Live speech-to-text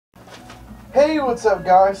Hey, what's up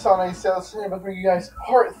guys? Sonic Sales here with you guys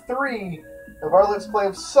part 3 of our Let's Play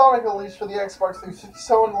of Sonic Unleashed for the Xbox 360.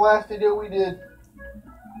 So in the last video we did...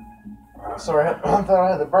 Sorry, I thought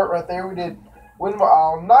I had the burp right there. We did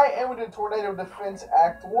Windmill Night and we did Tornado Defense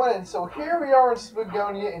Act 1. And so here we are in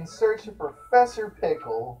Spagonia in search of Professor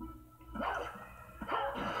Pickle.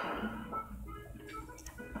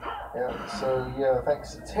 Yeah, so yeah,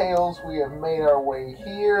 thanks to Tails, we have made our way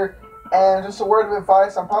here. And just a word of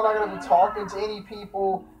advice, I'm probably not going to be talking to any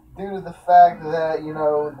people due to the fact that, you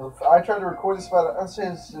know, I tried to record this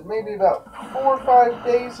maybe about 4 or 5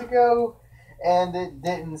 days ago, and it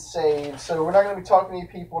didn't save. So we're not going to be talking to any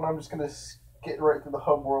people, and I'm just going to get right through the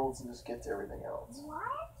hub worlds and just get to everything else. What?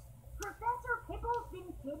 Professor Pickle's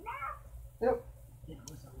been kidnapped? Yep. It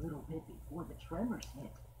was a little bit before the tremors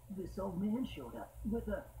hit. This old man showed up with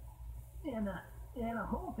a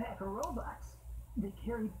whole pack of robots. They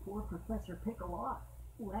carried poor Professor Pickle off,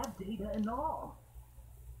 lab data and all.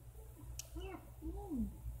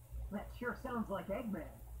 That sure sounds like Eggman.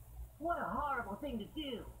 What a horrible thing to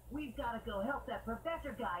do. We've got to go help that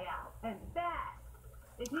professor guy out, and fast.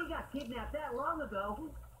 If he got kidnapped that long ago,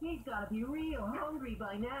 he's got to be real hungry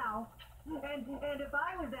by now. And if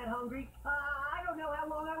I was that hungry, I don't know how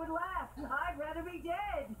long I would last. I'd rather be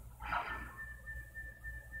dead.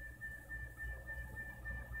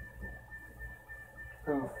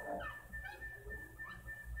 I'm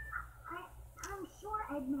sure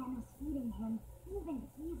Eggman is feeding him, even if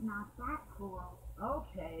he's not that cool.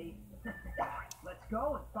 Okay, let's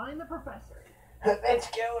go and find the professor. Let's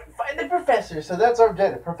go and find the professor. So that's our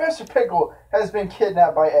objective. Professor Pickle has been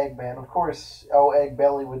kidnapped by Eggman. Of course, Egg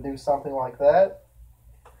Belly would do something like that.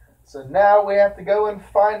 So now we have to go and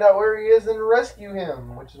find out where he is and rescue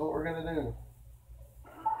him, which is what we're going to do.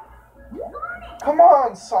 Come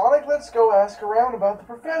on, Sonic, let's go ask around about the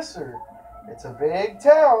professor. It's a big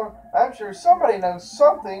town. I'm sure somebody knows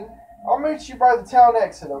something. I'll meet you by the town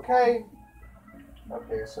exit, okay?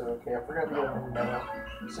 Okay, I forgot to get a new memo.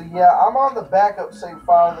 So yeah, I'm on the backup save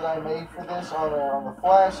file that I made for this on the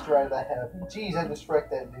flash drive I have. Jeez, I just wrecked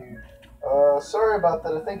that dude. Sorry about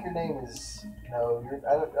that. I think your name is... No,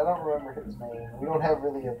 I don't remember his name. We don't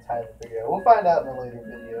really have time to figure out. We'll find out in a later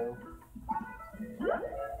video.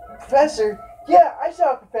 Professor? Yeah, I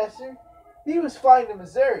saw a professor. He was flying to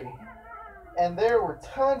Mazuri. And there were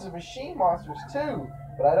tons of machine monsters too.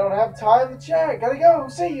 But I don't have time to chat. Gotta go.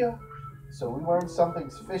 See ya. So we learned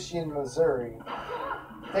something's fishy in Mazuri.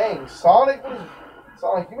 Dang, Sonic,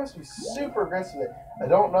 Sonic, you must be super aggressive. I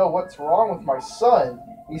don't know what's wrong with my son.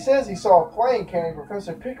 He says he saw a plane carrying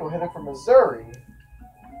Professor Pickle headed for Mazuri.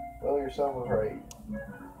 Well, your son was right.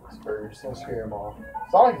 Spurs, don't scare him off.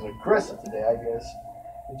 Sonic is aggressive today, I guess.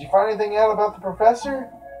 Did you find anything out about the professor?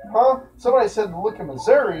 Huh? Somebody said to look at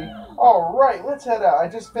Mazuri. Alright, let's head out. I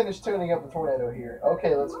just finished tuning up the tornado here.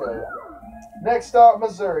 Okay, let's go. Next stop,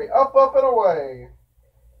 Mazuri. Up, up, and away.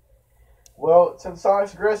 Well, since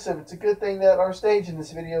Sonic's aggressive, it's a good thing that our stage in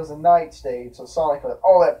this video is a night stage, so Sonic let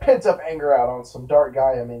all that pent-up anger out on some Dark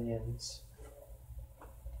Gaia minions.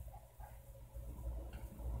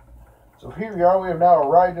 So here we are. We have now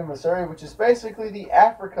arrived in Mazuri, which is basically the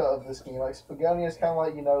Africa of this game. Like, Spagonia is kind of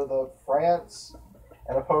like, you know, the France,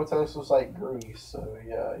 and Apotos was like Greece. So,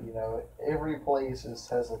 yeah, you know, every place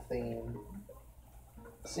has a theme.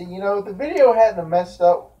 See, you know, if the video hadn't messed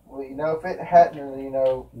up, you know, if it hadn't, you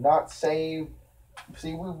know, not saved,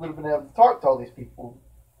 see, we would have been able to talk to all these people.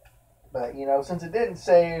 But, you know, since it didn't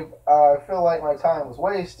save, I feel like my time was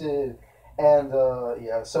wasted. And,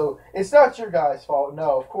 yeah, so it's not your guys' fault.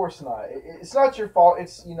 No, of course not. It's not your fault.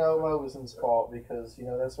 It's, you know, Mosen's fault because, you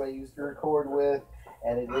know, that's what I used to record with,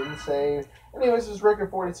 and it didn't save. Anyways, this is record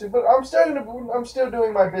 42, but I'm still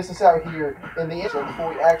doing my business out here in the intro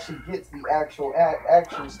before we actually get to the actual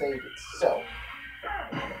action stage itself.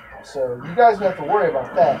 So you guys don't have to worry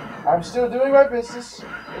about that. I'm still doing my business,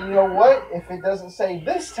 and you know what? If it doesn't save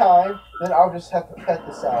this time, then I'll just have to cut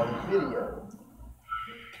this out of the video.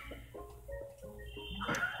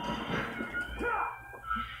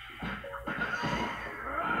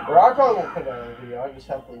 Or I probably won't put it out of the video, I just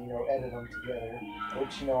have to, you know, edit them together.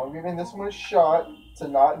 Which, you know, I'm giving this one a shot to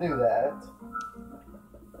not do that.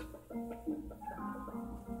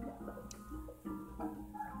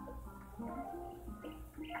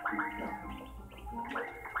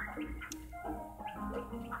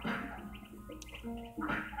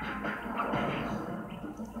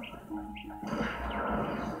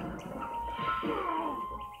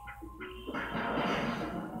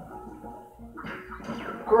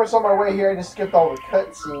 Of course, on my way here, I just skipped all the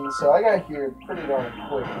cutscenes, so I got here pretty darn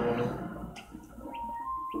quick, really.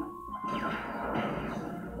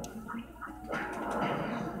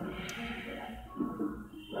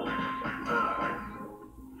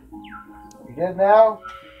 get it now?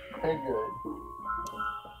 Okay, good.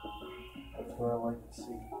 That's what I like to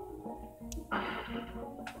see.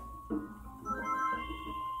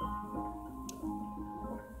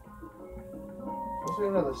 There's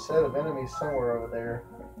another set of enemies somewhere over there.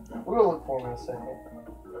 We'll look for them in a second.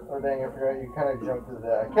 Oh dang, I forgot you kind of jumped to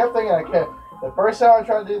that. I kept thinking the first time I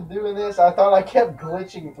tried doing this, I thought I kept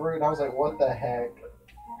glitching through it, and I was like, what the heck?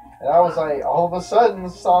 And I was like, all of a sudden,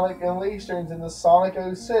 Sonic Unleashed turns into Sonic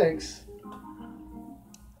 06.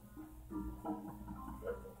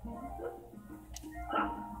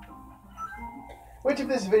 Which, if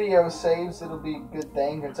this video saves, it'll be a good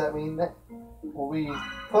thing. Does that mean that we'll be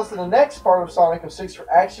plus to the next part of Sonic 06 for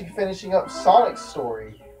actually finishing up Sonic's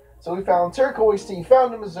story? So we found turquoise tea,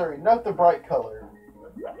 found in Missouri, not the bright color.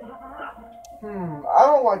 I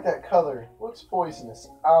don't like that color. Looks poisonous.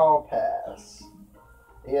 I'll pass.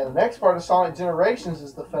 Yeah, the next part of Sonic Generations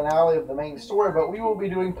is the finale of the main story, but we will be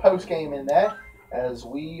doing post-game in that, as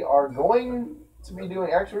we are going to be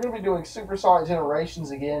doing, actually we're going to be doing Super Sonic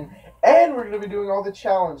Generations again, and we're going to be doing all the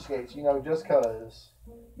challenge gates, you know, just because,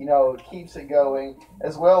 you know, it keeps it going,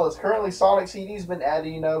 as well as currently Sonic CD's been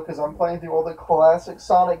added, you know, because I'm playing through all the classic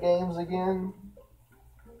Sonic games again.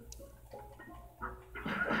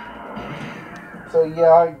 So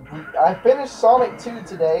yeah, I finished Sonic 2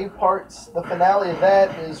 today. The finale of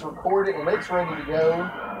that is recorded and it's ready to go.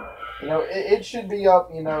 You know, it should be up,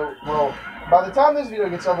 you know, well, by the time this video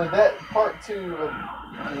gets over, that part 2 of,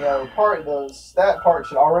 you know, that part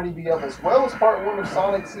should already be up, as well as part 1 of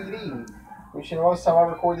Sonic CD. Which, you know, most time I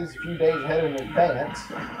record these a few days ahead in advance.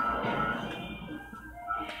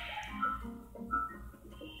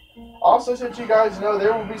 Also, so that you guys know,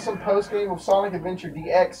 there will be some post-game of Sonic Adventure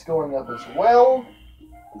DX going up as well.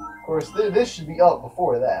 Of course, this should be up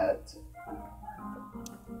before that.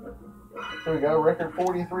 There we go, record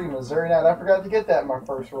 43, Mazuri Night. I forgot to get that in my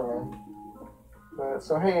first run.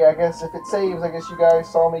 So hey, I guess if it saves, I guess you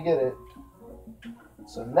guys saw me get it.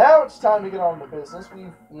 So now it's time to get on to business.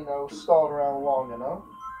 We've, you know, stalled around long enough.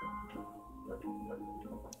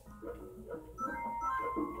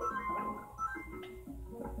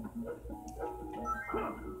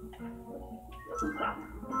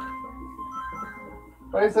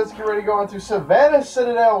 Anyways, let's get ready to go on to Savannah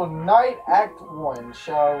Citadel Night Act 1,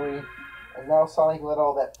 shall we? And now Sonic let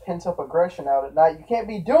all that pent-up aggression out at night. You can't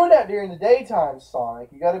be doing that during the daytime, Sonic.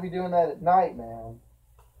 You gotta be doing that at night, man.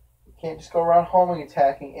 You can't just go around homing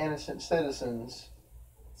attacking innocent citizens.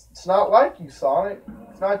 It's not like you, Sonic.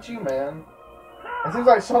 It's not you, man. It seems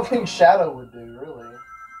like something Shadow would do, really.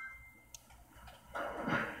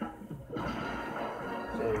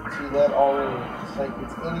 Okay, you see that already? It's like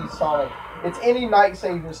it's any Sonic. It's any Night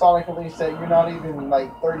Savior Sonic Unleashed that you're not even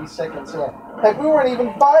like 30 seconds in. Heck, we weren't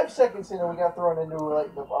even 5 seconds in and we got thrown into like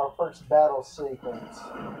our first battle sequence.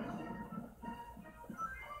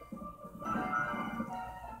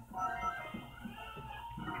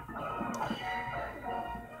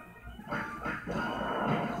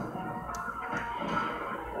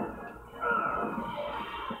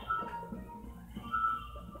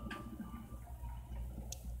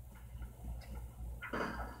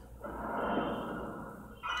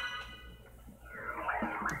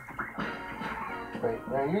 Wait,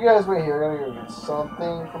 now you guys wait here. I'm gonna go get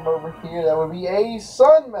something from over here. That would be a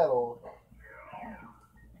sun medal.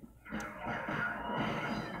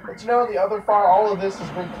 But you know, the other fire, all of this has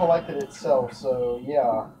been collected itself, so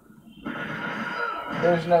yeah.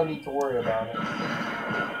 There's no need to worry about it.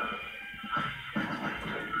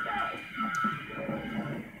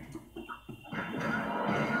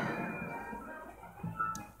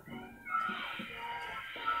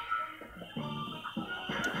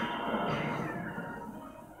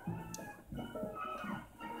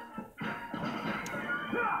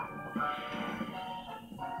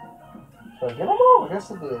 So get them all. I guess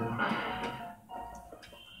it did.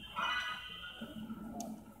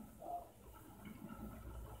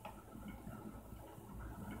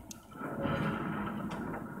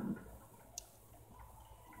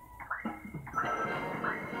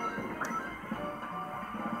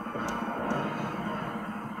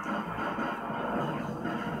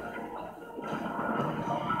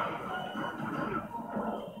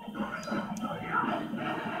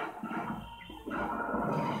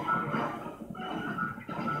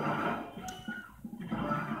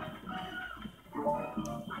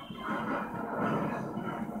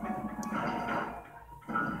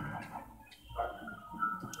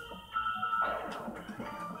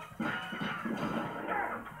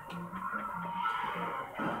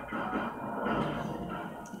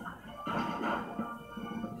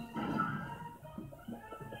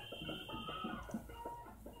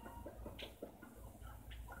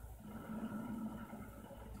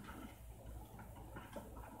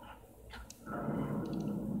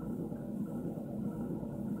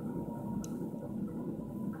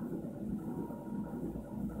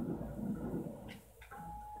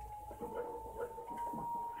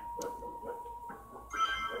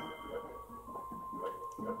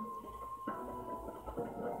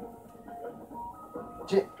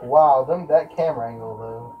 Wow, that camera angle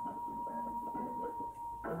though.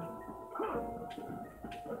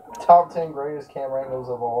 Top 10 greatest camera angles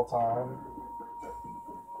of all time.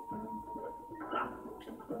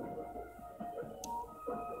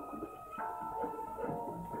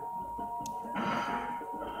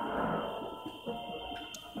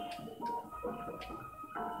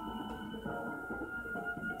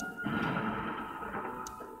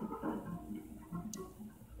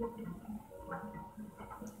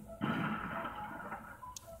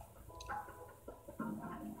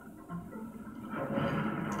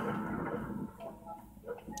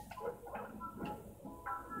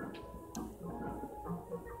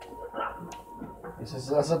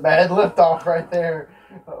 That's a bad liftoff right there.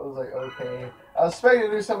 I was like, okay. I was expecting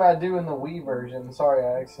to do something I do in the Wii version. Sorry,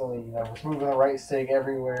 I accidentally, was moving the right stick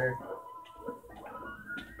everywhere.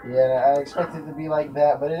 Yeah, I expected it to be like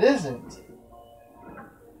that, but it isn't.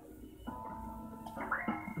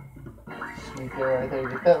 Sneak there right there.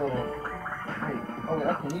 Get that little... Wait, oh,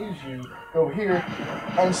 I can use you. Go over here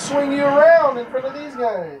and swing you around in front of these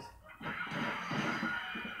guys.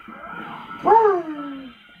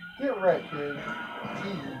 Woo! Get wrecked, kid.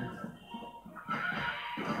 Jeez.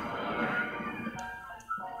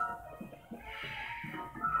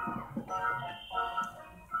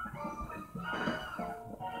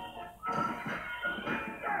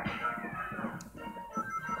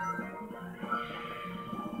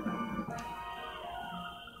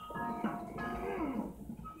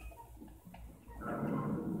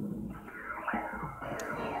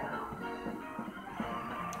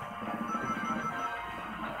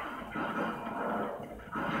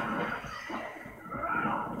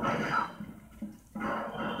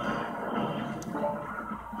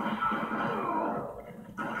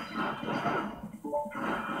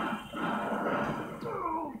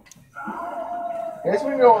 I guess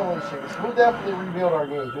we can go on this shit. We'll definitely rebuild our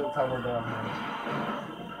gauge by the time we're done here.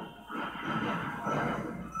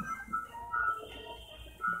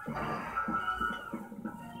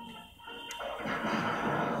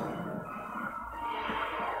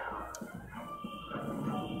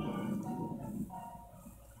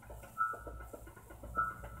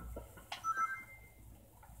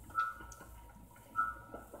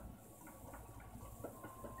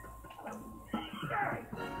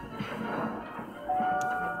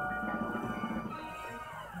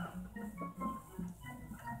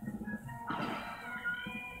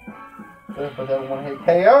 But that one hit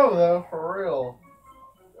KO though, for real.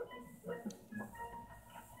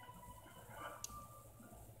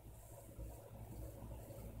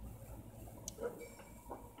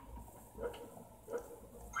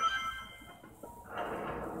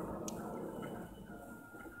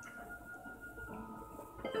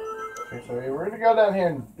 Okay, so we're gonna go down here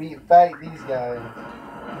and fight these guys.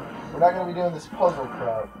 We're not gonna be doing this puzzle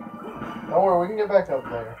crap. Don't worry, we can get back up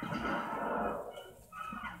there.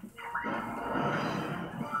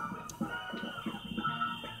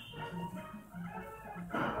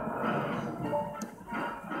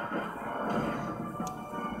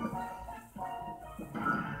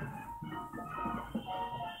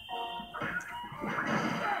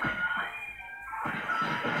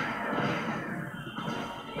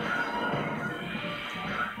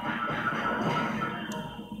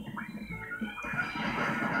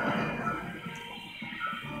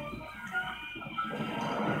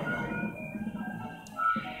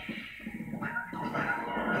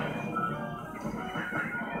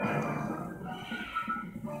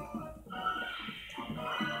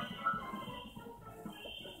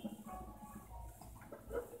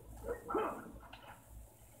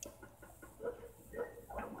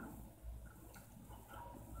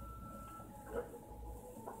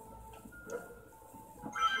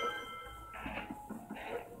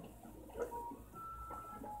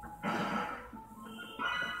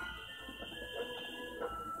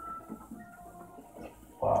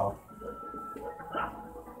 Wow.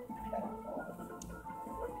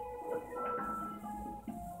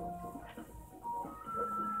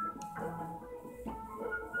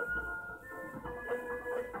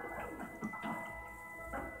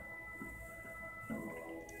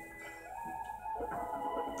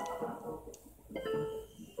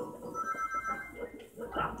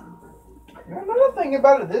 Another thing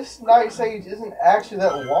about it, this night stage isn't actually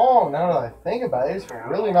that long. Now that I think about it, it's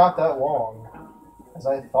really not that long as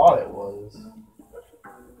I thought it was.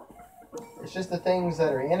 It's just the things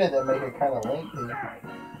that are in it that make it kind of lengthy.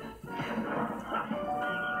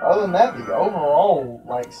 Other than that, the overall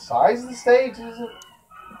size of the stage isn't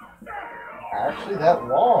actually that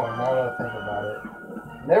long. Now that I think about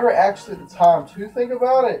it, never actually had the time to think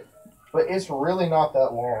about it, but it's really not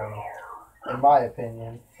that long. in my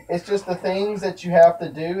opinion. It's just the things that you have to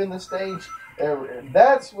do in the stage.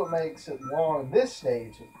 That's what makes it long. This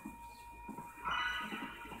stage.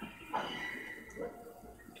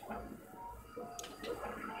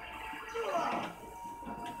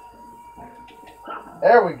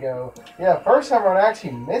 There we go. Yeah, first time around I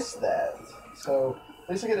actually missed that. So at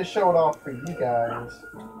least I get to show it off for you guys.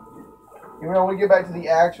 Even though when we get back to the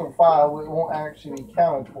actual file, it won't actually be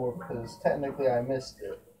counted for because technically I missed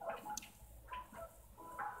it.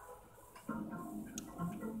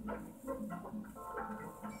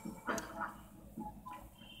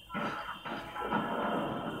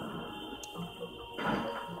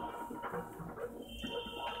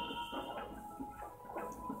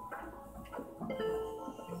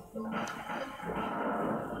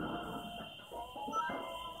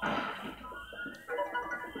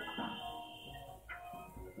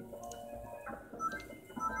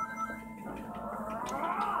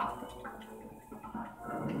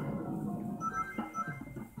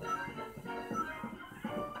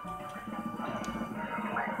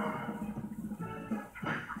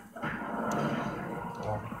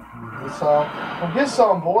 Well, get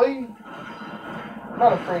some, boy. I'm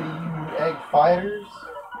not afraid of you egg fighters.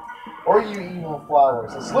 Or you evil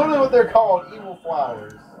flowers. It's literally what they're called, evil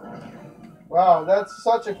flowers. Wow, that's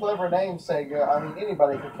such a clever name, Sega. I mean,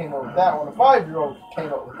 anybody could came up with that one. A 5-year-old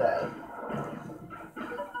came up with that.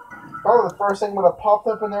 Probably the first thing that would have popped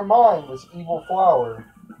up in their mind was evil flower.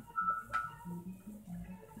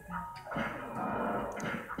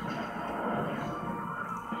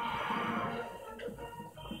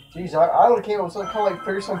 Jeez, I would have came up with something kind of like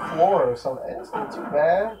Fearsome Flora or something. It's not too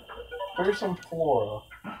bad. Fearsome Flora.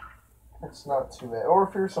 It's not too bad.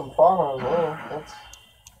 Or Fearsome Fauna as well.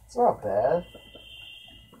 It's not bad.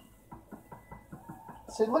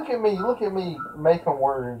 See, look at me making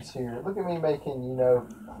words here. Look at me making, you know,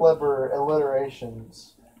 clever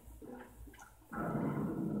alliterations.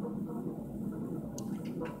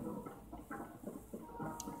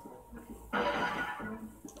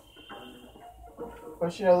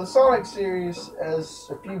 But you know, the Sonic series has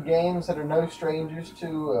a few games that are no strangers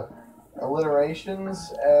to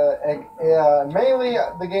alliterations. Mainly,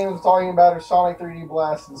 the games I'm talking about are Sonic 3D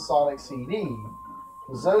Blast and Sonic CD.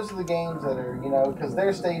 Because those are the games that are, you know, because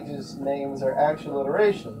their stages' names are actual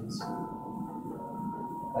alliterations.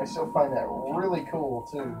 I still find that really cool,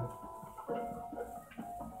 too.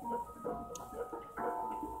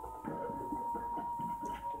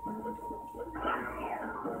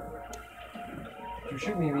 You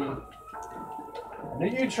shoot me, B. I knew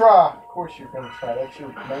you'd try. Of course you're going to try. That's your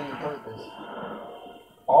main purpose.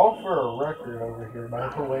 All for a record over here, by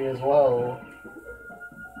the way, as well.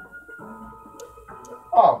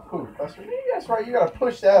 Oh, poof. That's right. You got to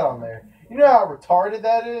push that on there. You know how retarded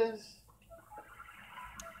that is?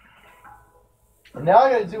 And now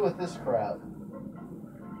I got to deal with this crap.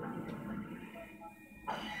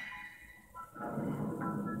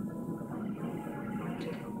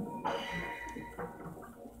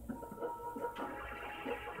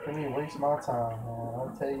 Let me waste my time, man.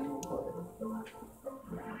 I'll tell you what.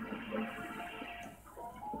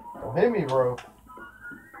 Don't hit me, bro.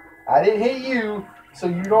 I didn't hit you, so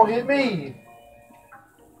you don't hit me.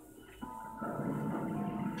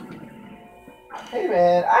 Hey,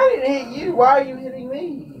 man, I didn't hit you. Why are you hitting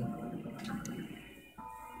me?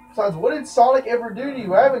 Besides, what did Sonic ever do to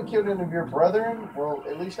you? I haven't killed any of your brethren. Well,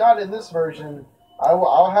 at least not in this version.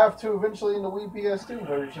 I'll have to eventually in the Wii PS2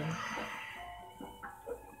 version.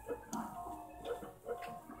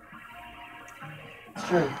 It's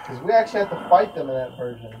true, because we actually have to fight them in that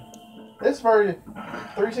version. This version,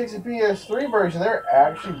 360 PS3 version, they're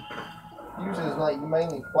actually used as like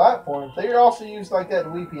mainly platforms. They are also used like that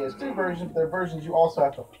in Wii PS2 version, but they're versions you also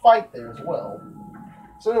have to fight there as well.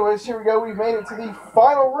 So anyways, here we go. We've made it to the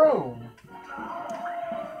final room.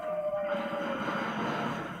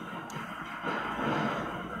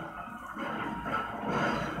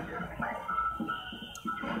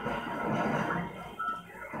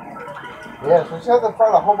 Yeah, so we just have to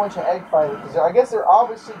fight a whole bunch of egg fighters, because I guess they're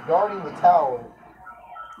obviously guarding the tower.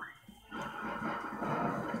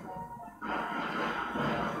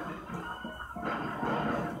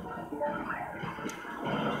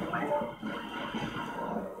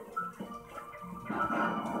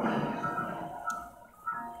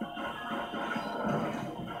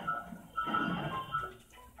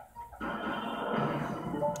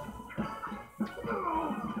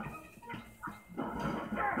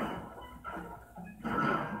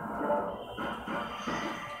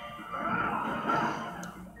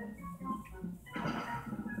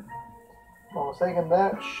 Thinking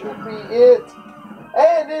that should be it.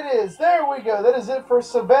 And it is. There we go. That is it for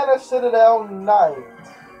Savannah Citadel Night.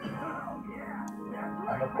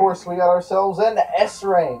 And of course, we got ourselves an S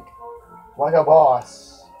rank, like a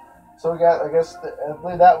boss. So we got, I guess, I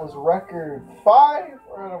believe that was record 5,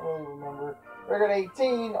 or I don't really remember. Record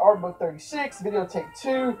 18, art book 36, videotape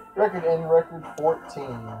 2, record N, record 14.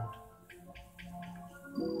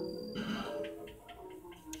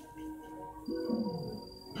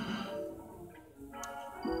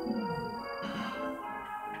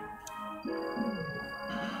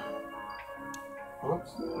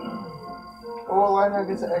 Whoops. Well, I now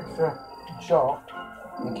gets an extra jump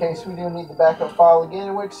in case we do need the backup file again,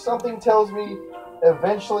 in which something tells me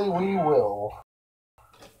eventually we will.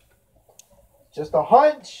 Just a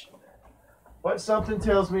hunch, but something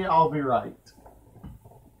tells me I'll be right.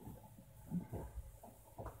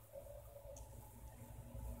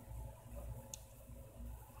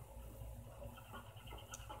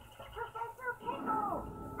 Professor Pickle!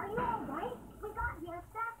 Are you alright? We got here as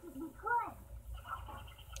fast as we could.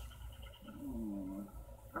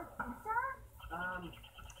 Professor?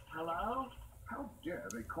 Hello? How dare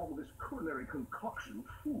they call this culinary concoction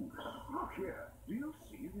food? Look here, do you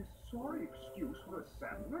see this sorry excuse for a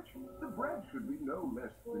sandwich? The bread should be no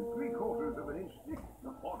less than 3/4 of an inch thick.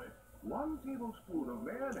 Upon it, 1 tablespoon of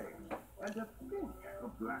mayonnaise and a pinch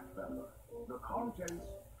of black pepper. The contents,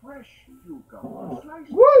 fresh cucumber,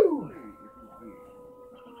 sliced Woo! if you please.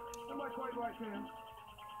 Am I quite right, Dan?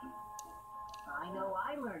 I know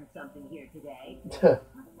I learned something here today.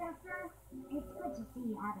 Professor, it's good to see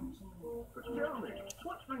you haven't changed. But tell me,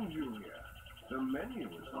 what brings you here? The menu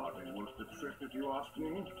is hardly worth the trip if you ask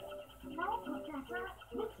me. No, Professor,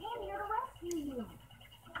 we came here to rescue you.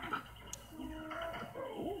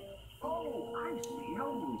 Oh, I see how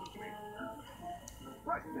rude of me.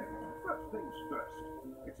 Right then, first things first.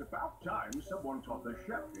 It's about time someone taught the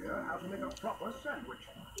chef here how to make a proper sandwich.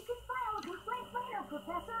 You can file a complaint later,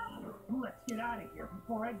 Professor. Let's get out of here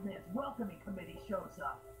before Eggman's welcoming committee shows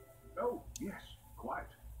up. Oh, yes, quite.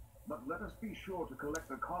 But let us be sure to collect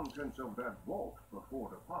the contents of that vault before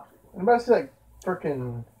departing. I'm about to say, like,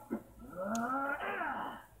 frickin'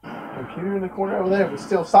 computer in the corner over there, but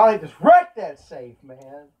still, Sonic just wrecked that safe,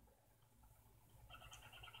 man.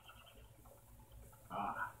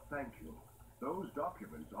 Ah, thank you. Those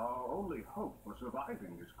documents are our only hope for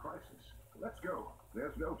surviving this crisis. Let's go.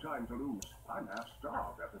 There's no time to lose. I'm half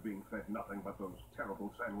starved after being fed nothing but those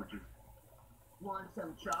terrible sandwiches. Want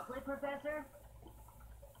some chocolate, Professor?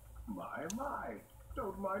 My.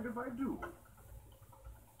 Don't mind if I do.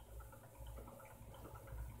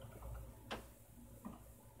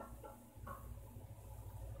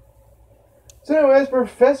 So, as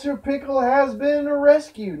Professor Pickle has been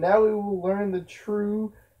rescued, now we will learn the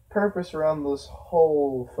true purpose around this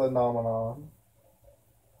whole phenomenon.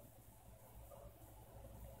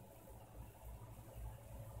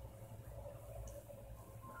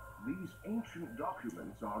 These ancient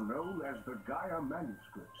documents are known as the Gaia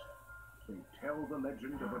manuscripts. They tell the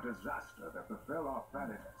legend of a disaster that befell our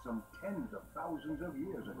planet some tens of thousands of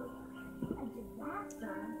years ago. A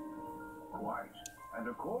disaster? Quite. And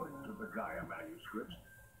according to the Gaia manuscripts,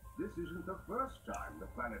 this isn't the first time the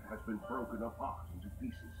planet has been broken apart into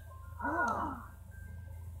pieces.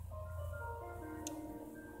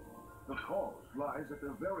 The cause lies at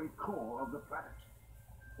the very core of the planet.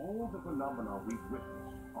 All the phenomena we've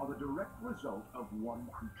witnessed are the direct result of one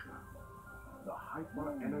creature. The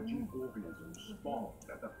hyper-energy organism spawned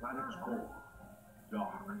at the planet's core,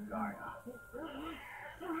 Dark Gaia.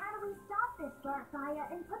 So how do we stop this Dark Gaia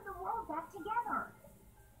and put the world back together?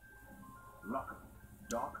 Luckily,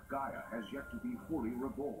 Dark Gaia has yet to be fully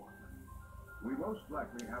reborn. We most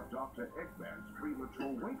likely have Dr. Eggman's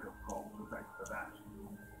premature wake-up call to thank for that.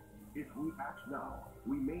 If we act now,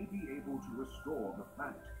 we may be able to restore the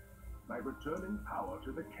planet by returning power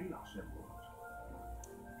to the Chaos Emeralds.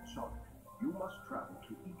 Sonic, you must travel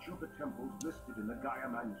to each of the temples listed in the Gaia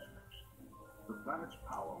manuscripts. The planet's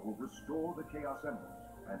power will restore the Chaos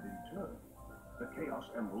Emeralds, and in turn, the Chaos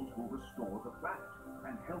Emeralds will restore the planet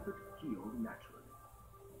and help it heal naturally.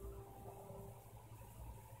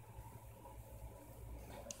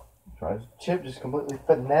 Chip just completely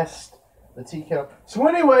finessed the teacup. So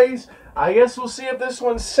anyways, I guess we'll see if this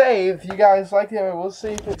one's saved. You guys like it? We'll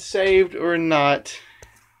see if it's saved or not.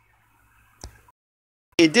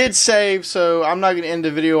 It did save, so I'm not going to end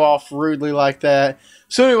the video off rudely like that.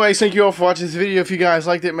 So anyways, thank you all for watching this video. If you guys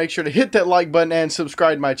liked it, make sure to hit that like button and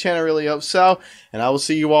subscribe to my channel. It really helps out. And I will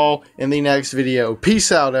see you all in the next video.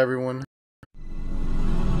 Peace out, everyone.